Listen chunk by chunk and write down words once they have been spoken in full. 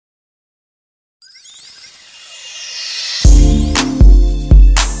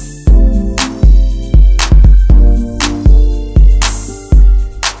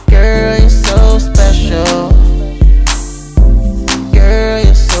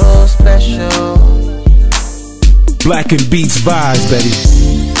Black and Beats vibes, baby.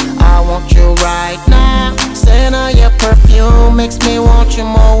 I want you right now. Scent of your perfume makes me want you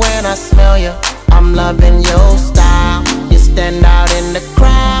more when I smell you. I'm loving your style. You stand out in the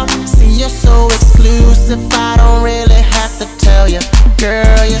crowd. See, you're so exclusive, I don't really have to tell you.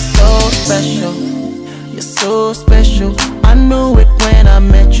 Girl, you're so special. You're so special. I knew it when I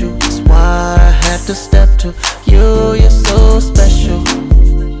met you. That's why I had to step to you. You're so special.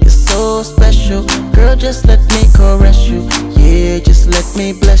 You're so special. Girl, just let me caress you. Yeah, just let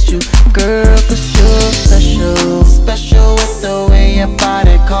me bless you. Girl, 'cause you're special. Special with the way your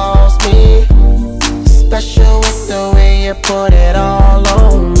body calls me. Special with the way you put it all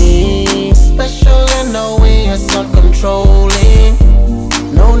on me. Special in the way you're so controlling.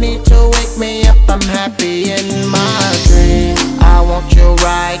 No need to wake me up, I'm happy in my dreams. I want you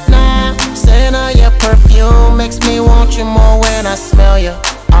right now. Scent of your perfume makes me want you more when I smell you.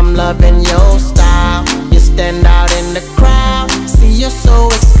 I'm loving your style. You stand out in the crowd. See, you're so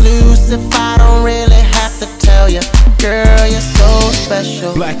exclusive, I don't really have to tell you. Girl, you're so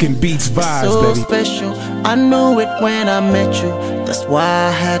special. Black and Beats vibes, so baby. Special. I knew it when I met you. That's why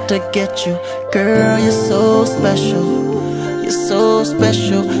I had to get you. Girl, you're so special. You're so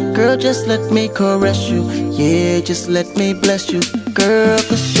special. Girl, just let me caress you. Yeah, just let me bless you. Girl,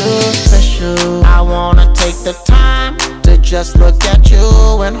 'cause you're special. I wanna take the time to just look at you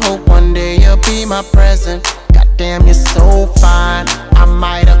and hope one day you'll be my present. Goddamn, you're so fine. I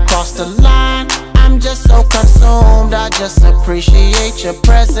might have crossed the line. I'm just so consumed, I just appreciate your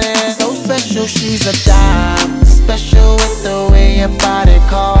presence. So special, she's a dime. Special with the way your body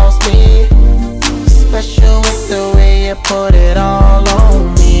calls me. Special with the way you put it all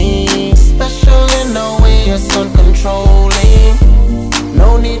on me. Special in the way you're so controlling.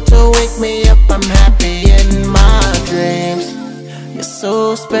 No need to wake me up, I'm happy in my dreams. You're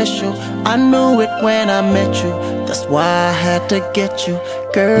so special, I knew it when I met you. That's why I had to get you.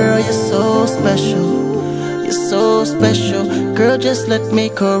 Girl, you're so special. You're so special. Girl, just let me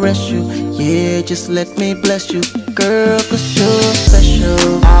caress you. Yeah, just let me bless you. Girl, 'cause you're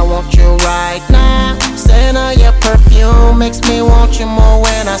special. I want you right now. Scent of your perfume makes me want you more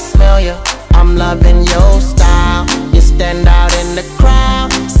when I smell you. I'm loving your style. You stand out in the crowd.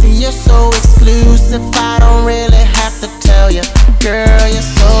 See, you're so exclusive, I don't really have to tell you. Girl,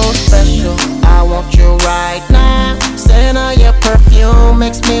 you're so special. I want you right now. Scent of your perfume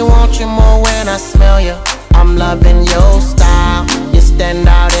makes me want you more when I smell you. I'm loving your style. You stand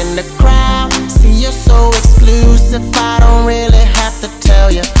out in the crowd. See, you're so exclusive, I don't really have to tell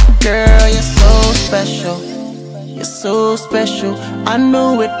you. Girl, you're so special. You're so special. I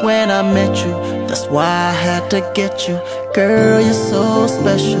knew it when I met you. That's why I had to get you. Girl, you're so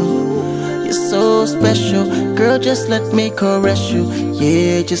special. You're so special. Girl, just let me caress you.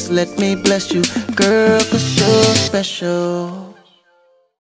 Yeah, just let me bless you. Girl, 'cause you're special.